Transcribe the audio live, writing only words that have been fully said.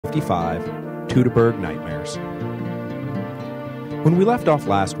55, Teutoburg Nightmares. When we left off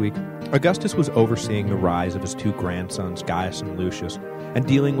last week, Augustus was overseeing the rise of his two grandsons, Gaius and Lucius, and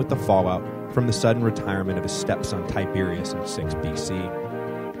dealing with the fallout from the sudden retirement of his stepson Tiberius in 6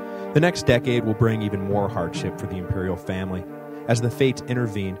 BC. The next decade will bring even more hardship for the imperial family, as the fates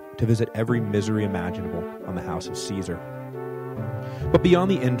intervene to visit every misery imaginable on the house of Caesar. But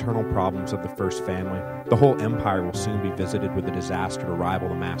beyond the internal problems of the first family, the whole empire will soon be visited with the disaster to rival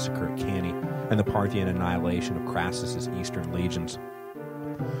the massacre at Cannae and the Parthian annihilation of Crassus's eastern legions.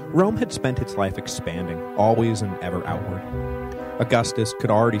 Rome had spent its life expanding, always and ever outward. Augustus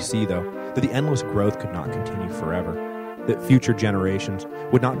could already see, though, that the endless growth could not continue forever, that future generations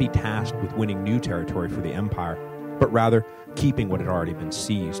would not be tasked with winning new territory for the empire, but rather keeping what had already been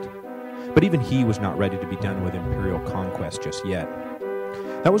seized. But even he was not ready to be done with imperial conquest just yet.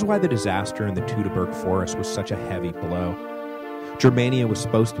 That was why the disaster in the Teutoburg forest was such a heavy blow. Germania was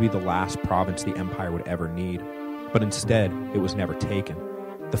supposed to be the last province the empire would ever need, but instead it was never taken.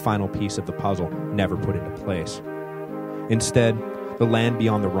 The final piece of the puzzle never put into place. Instead, the land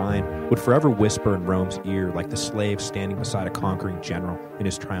beyond the Rhine would forever whisper in Rome's ear like the slave standing beside a conquering general in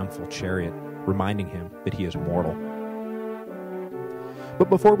his triumphal chariot, reminding him that he is mortal. But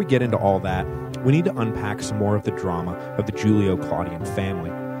before we get into all that, we need to unpack some more of the drama of the Julio-Claudian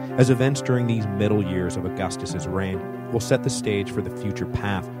family, as events during these middle years of Augustus's reign will set the stage for the future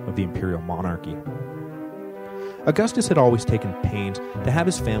path of the imperial monarchy. Augustus had always taken pains to have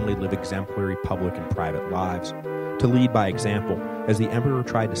his family live exemplary public and private lives, to lead by example as the emperor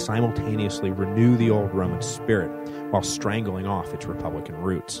tried to simultaneously renew the old Roman spirit while strangling off its republican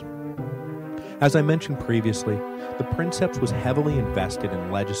roots. As I mentioned previously, the princeps was heavily invested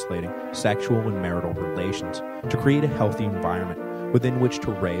in legislating sexual and marital relations to create a healthy environment within which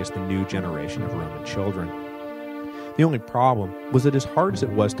to raise the new generation of Roman children. The only problem was that as hard as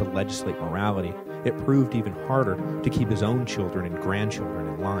it was to legislate morality, it proved even harder to keep his own children and grandchildren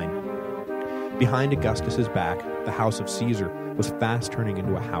in line. Behind Augustus's back, the house of Caesar was fast turning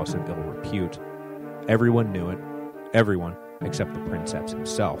into a house of ill repute. Everyone knew it, everyone except the princeps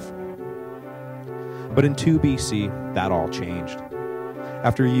himself. But in 2 BC, that all changed.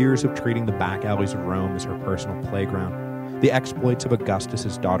 After years of treating the back alleys of Rome as her personal playground, the exploits of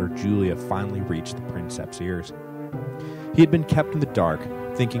Augustus's daughter Julia finally reached the princeps' ears. He had been kept in the dark,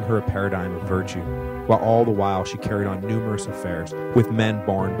 thinking her a paradigm of virtue, while all the while she carried on numerous affairs with men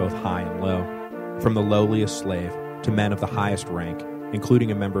born both high and low, from the lowliest slave to men of the highest rank,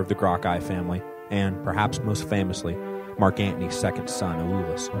 including a member of the Gracchi family, and, perhaps most famously, Mark Antony's second son,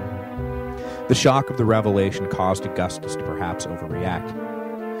 Aulus. The shock of the revelation caused Augustus to perhaps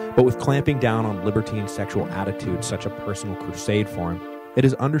overreact. But with clamping down on libertine sexual attitudes such a personal crusade for him, it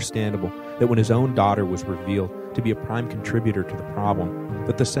is understandable that when his own daughter was revealed to be a prime contributor to the problem,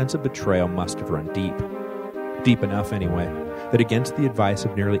 that the sense of betrayal must have run deep. Deep enough, anyway, that against the advice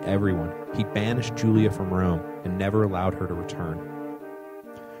of nearly everyone, he banished Julia from Rome and never allowed her to return.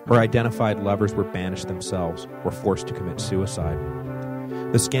 Her identified lovers were banished themselves or forced to commit suicide.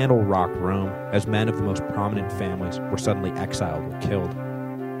 The scandal rocked Rome, as men of the most prominent families were suddenly exiled or killed.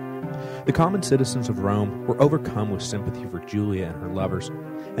 The common citizens of Rome were overcome with sympathy for Julia and her lovers,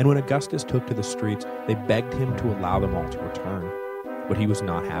 and when Augustus took to the streets, they begged him to allow them all to return. But he was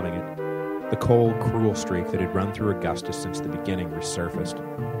not having it. The cold, cruel streak that had run through Augustus since the beginning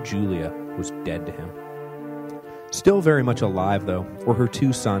resurfaced. Julia was dead to him. Still very much alive, though, were her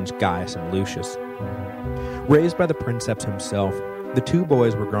two sons, Gaius and Lucius. Raised by the princeps himself, the two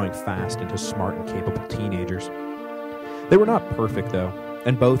boys were growing fast into smart and capable teenagers. They were not perfect, though,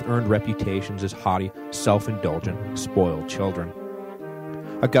 and both earned reputations as haughty, self-indulgent, spoiled children.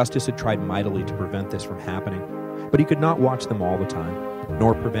 Augustus had tried mightily to prevent this from happening, but he could not watch them all the time,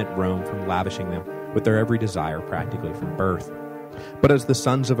 nor prevent Rome from lavishing them with their every desire practically from birth. But as the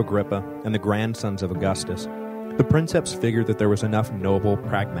sons of Agrippa and the grandsons of Augustus, the princeps figured that there was enough noble,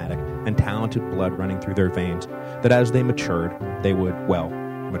 pragmatic, and talented blood running through their veins that as they matured, they would, well,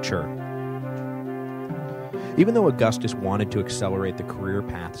 mature. Even though Augustus wanted to accelerate the career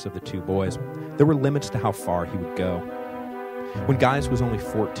paths of the two boys, there were limits to how far he would go. When Gaius was only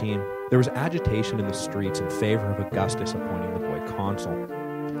 14, there was agitation in the streets in favor of Augustus appointing the boy consul.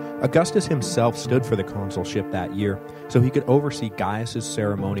 Augustus himself stood for the consulship that year, so he could oversee Gaius's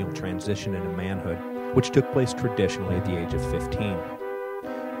ceremonial transition into manhood, which took place traditionally at the age of 15.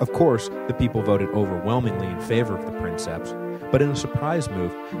 Of course, the people voted overwhelmingly in favor of the princeps, but in a surprise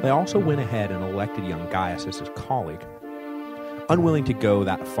move, they also went ahead and elected young Gaius as his colleague. Unwilling to go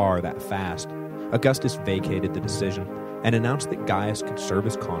that far that fast, Augustus vacated the decision and announced that Gaius could serve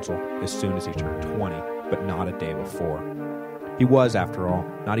as consul as soon as he turned 20, but not a day before. He was, after all,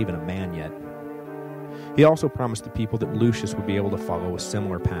 not even a man yet. He also promised the people that Lucius would be able to follow a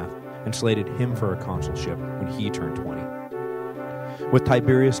similar path, and slated him for a consulship when he turned 20. With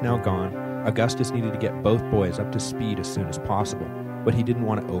Tiberius now gone, Augustus needed to get both boys up to speed as soon as possible, but he didn't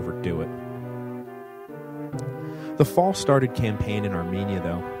want to overdo it. The fall-started campaign in Armenia,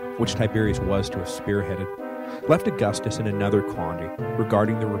 though, which Tiberius was to have spearheaded, left Augustus in another quandary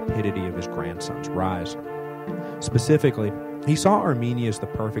regarding the rapidity of his grandson's rise. Specifically, he saw Armenia as the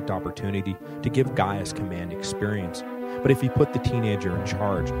perfect opportunity to give Gaius command experience, but if he put the teenager in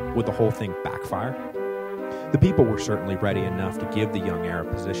charge, would the whole thing backfire? The people were certainly ready enough to give the young heir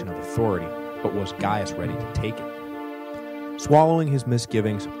a position of authority, but was Gaius ready to take it? Swallowing his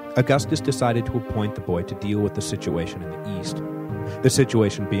misgivings, Augustus decided to appoint the boy to deal with the situation in the east. The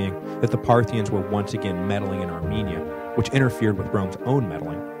situation being that the Parthians were once again meddling in Armenia, which interfered with Rome's own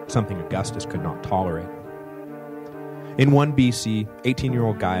meddling, something Augustus could not tolerate. In 1 BC,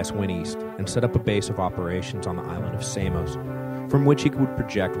 18-year-old Gaius went east and set up a base of operations on the island of Samos, from which he could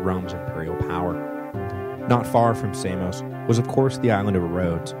project Rome's imperial power. Not far from Samos was, of course, the island of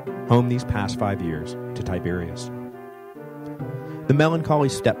Rhodes, home these past 5 years to Tiberius. The melancholy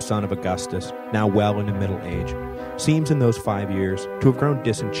stepson of Augustus, now well into middle age, seems in those 5 years to have grown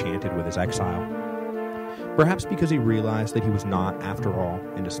disenchanted with his exile. Perhaps because he realized that he was not, after all,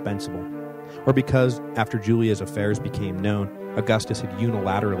 indispensable, or because, after Julia's affairs became known, Augustus had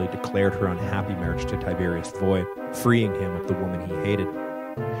unilaterally declared her unhappy marriage to Tiberius void, freeing him of the woman he hated.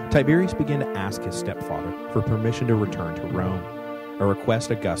 Tiberius began to ask his stepfather for permission to return to Rome, a request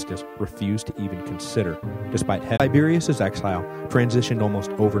Augustus refused to even consider, despite Tiberius's exile transitioned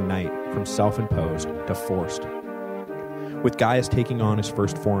almost overnight from self-imposed to forced. With Gaius taking on his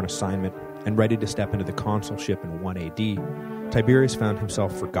first foreign assignment and ready to step into the consulship in 1 AD, Tiberius found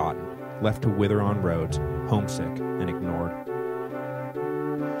himself forgotten, left to wither on Rhodes, homesick and ignored.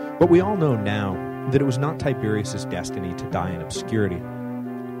 But we all know now that it was not Tiberius's destiny to die in obscurity.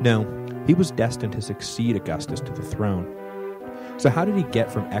 No, he was destined to succeed Augustus to the throne. So how did he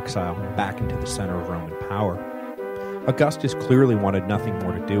get from exile back into the center of Roman power? Augustus clearly wanted nothing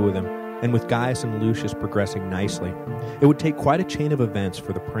more to do with him, and with Gaius and Lucius progressing nicely, it would take quite a chain of events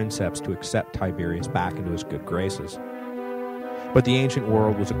for the princeps to accept Tiberius back into his good graces. But the ancient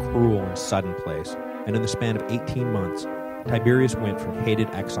world was a cruel and sudden place, and in the span of 18 months, Tiberius went from hated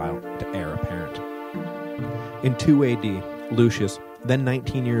exile to heir apparent. In 2 AD, Lucius, then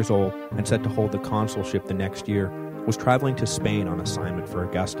 19 years old and set to hold the consulship the next year, was traveling to Spain on assignment for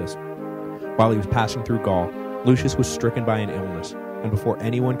Augustus. While he was passing through Gaul, Lucius was stricken by an illness, and before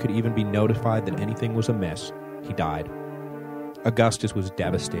anyone could even be notified that anything was amiss, he died. Augustus was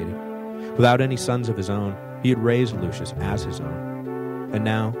devastated. Without any sons of his own, he had raised Lucius as his own. And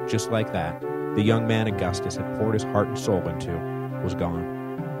now, just like that, the young man Augustus had poured his heart and soul into was gone.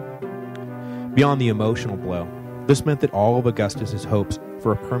 Beyond the emotional blow, this meant that all of Augustus's hopes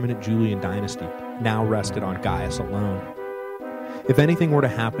for a permanent Julian dynasty now rested on Gaius alone. If anything were to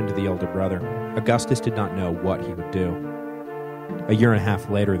happen to the elder brother, Augustus did not know what he would do. A year and a half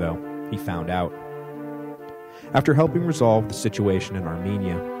later, though, he found out. After helping resolve the situation in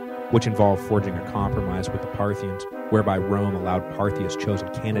Armenia, which involved forging a compromise with the Parthians, whereby Rome allowed Parthia's chosen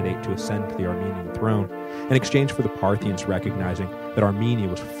candidate to ascend to the Armenian throne, in exchange for the Parthians recognizing that Armenia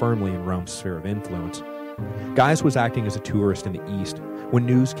was firmly in Rome's sphere of influence, Gaius was acting as a tourist in the east when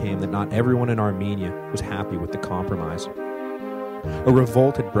news came that not everyone in Armenia was happy with the compromise. A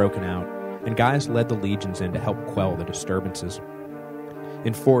revolt had broken out, and Gaius led the legions in to help quell the disturbances.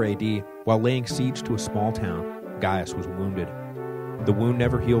 In 4 AD, while laying siege to a small town, Gaius was wounded. The wound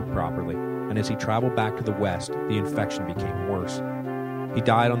never healed properly, and as he traveled back to the west, the infection became worse. He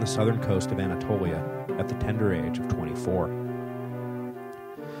died on the southern coast of Anatolia at the tender age of 24.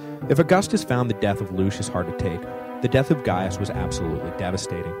 If Augustus found the death of Lucius hard to take, the death of Gaius was absolutely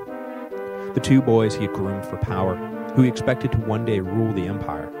devastating. The two boys he had groomed for power, who he expected to one day rule the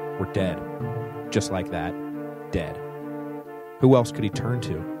empire, were dead. Just like that, dead. Who else could he turn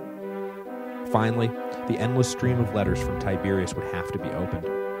to? Finally, the endless stream of letters from Tiberius would have to be opened.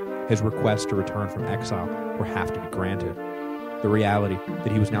 His requests to return from exile would have to be granted. The reality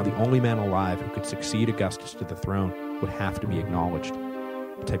that he was now the only man alive who could succeed Augustus to the throne would have to be acknowledged.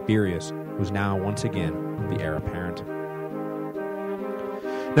 Tiberius was now once again the heir apparent.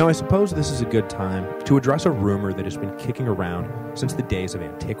 Now I suppose this is a good time to address a rumor that has been kicking around since the days of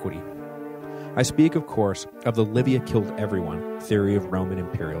antiquity. I speak, of course, of the Livia killed everyone theory of Roman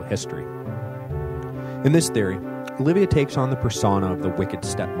imperial history. In this theory, Livia takes on the persona of the wicked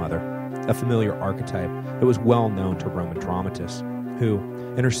stepmother, a familiar archetype that was well known to Roman dramatists, who,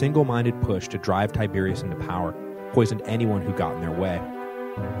 in her single-minded push to drive Tiberius into power, poisoned anyone who got in their way.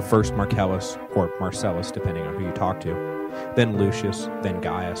 First Marcellus, or Marcellus depending on who you talk to, then Lucius, then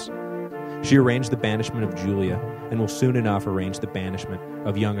Gaius. She arranged the banishment of Julia, and will soon enough arrange the banishment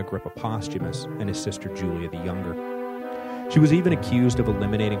of young Agrippa Posthumus and his sister Julia the Younger. She was even accused of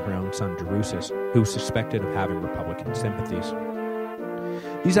eliminating her own son Drusus, who was suspected of having Republican sympathies.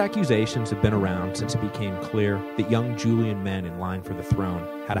 These accusations have been around since it became clear that young Julian men in line for the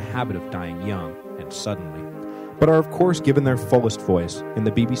throne had a habit of dying young and suddenly, but are of course given their fullest voice in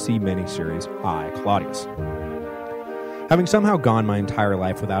the BBC miniseries I, Claudius. Having somehow gone my entire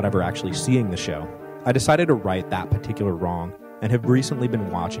life without ever actually seeing the show, I decided to right that particular wrong and have recently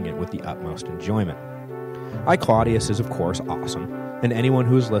been watching it with the utmost enjoyment. I, Claudius is of course awesome, and anyone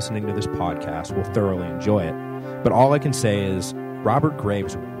who is listening to this podcast will thoroughly enjoy it, but all I can say is Robert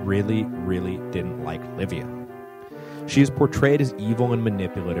Graves really didn't like Livia. She is portrayed as evil and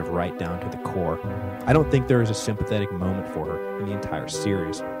manipulative right down to the core. I don't think there is a sympathetic moment for her in the entire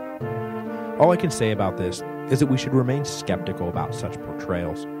series. All I can say about this is that we should remain skeptical about such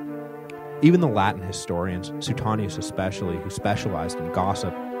portrayals. Even the Latin historians, Suetonius especially, who specialized in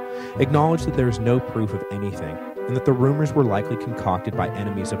gossip, acknowledged that there is no proof of anything, and that the rumors were likely concocted by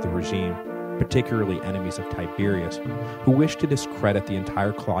enemies of the regime, particularly enemies of Tiberius, who wished to discredit the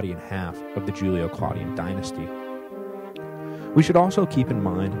entire Claudian half of the Julio-Claudian dynasty. We should also keep in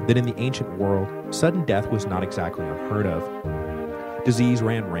mind that in the ancient world, sudden death was not exactly unheard of. Disease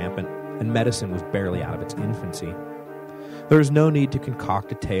ran rampant, and medicine was barely out of its infancy. There is no need to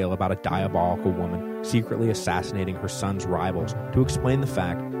concoct a tale about a diabolical woman secretly assassinating her son's rivals to explain the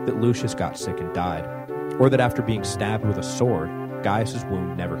fact that Lucius got sick and died, or that after being stabbed with a sword, Gaius'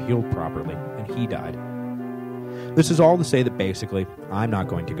 wound never healed properly, and he died. This is all to say that basically, I'm not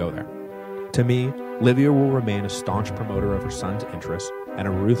going to go there. To me, Livia will remain a staunch promoter of her son's interests and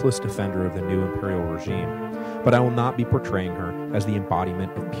a ruthless defender of the new imperial regime, but I will not be portraying her as the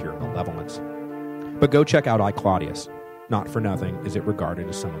embodiment of pure malevolence. But go check out I, Claudius. Not for nothing is it regarded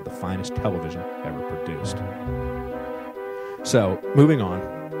as some of the finest television ever produced. So, moving on.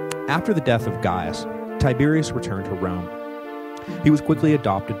 After the death of Gaius, Tiberius returned to Rome. He was quickly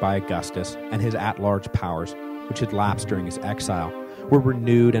adopted by Augustus, and his at-large powers, which had lapsed during his exile, were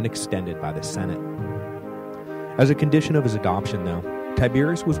renewed and extended by the Senate. As a condition of his adoption, though,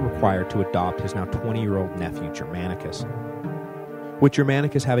 Tiberius was required to adopt his now 20-year-old nephew Germanicus. With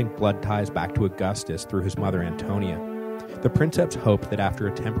Germanicus having blood ties back to Augustus through his mother Antonia, the princeps hoped that after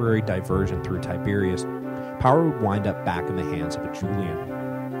a temporary diversion through Tiberius, power would wind up back in the hands of a Julian.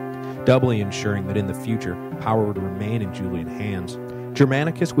 Doubly ensuring that in the future, power would remain in Julian hands,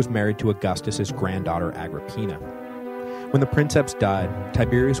 Germanicus was married to Augustus's granddaughter Agrippina. When the princeps died,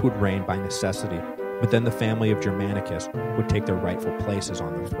 Tiberius would reign by necessity, but then the family of Germanicus would take their rightful places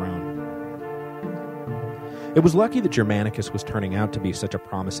on the throne. It was lucky that Germanicus was turning out to be such a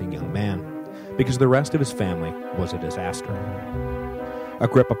promising young man, because the rest of his family was a disaster.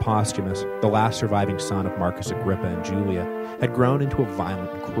 Agrippa Posthumus, the last surviving son of Marcus Agrippa and Julia, had grown into a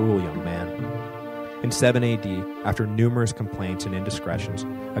violent and cruel young man. In 7 AD, after numerous complaints and indiscretions,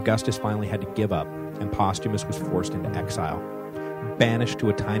 Augustus finally had to give up, and Posthumus was forced into exile, banished to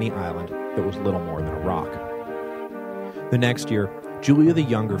a tiny island that was little more than a rock. The next year, Julia the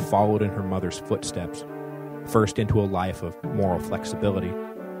Younger followed in her mother's footsteps, first into a life of moral flexibility,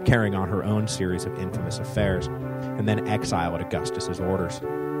 carrying on her own series of infamous affairs, and then exile at Augustus's orders.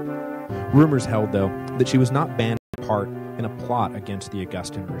 Rumors held, though, that she was not banned part in a plot against the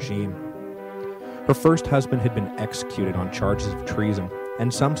Augustan regime. Her first husband had been executed on charges of treason,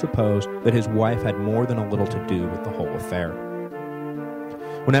 and some suppose that his wife had more than a little to do with the whole affair.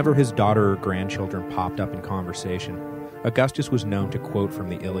 Whenever his daughter or grandchildren popped up in conversation, Augustus was known to quote from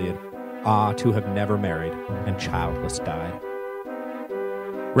the Iliad, "Ah, to have never married, and childless died."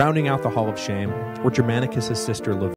 Rounding out the Hall of Shame were Germanicus' sister Livia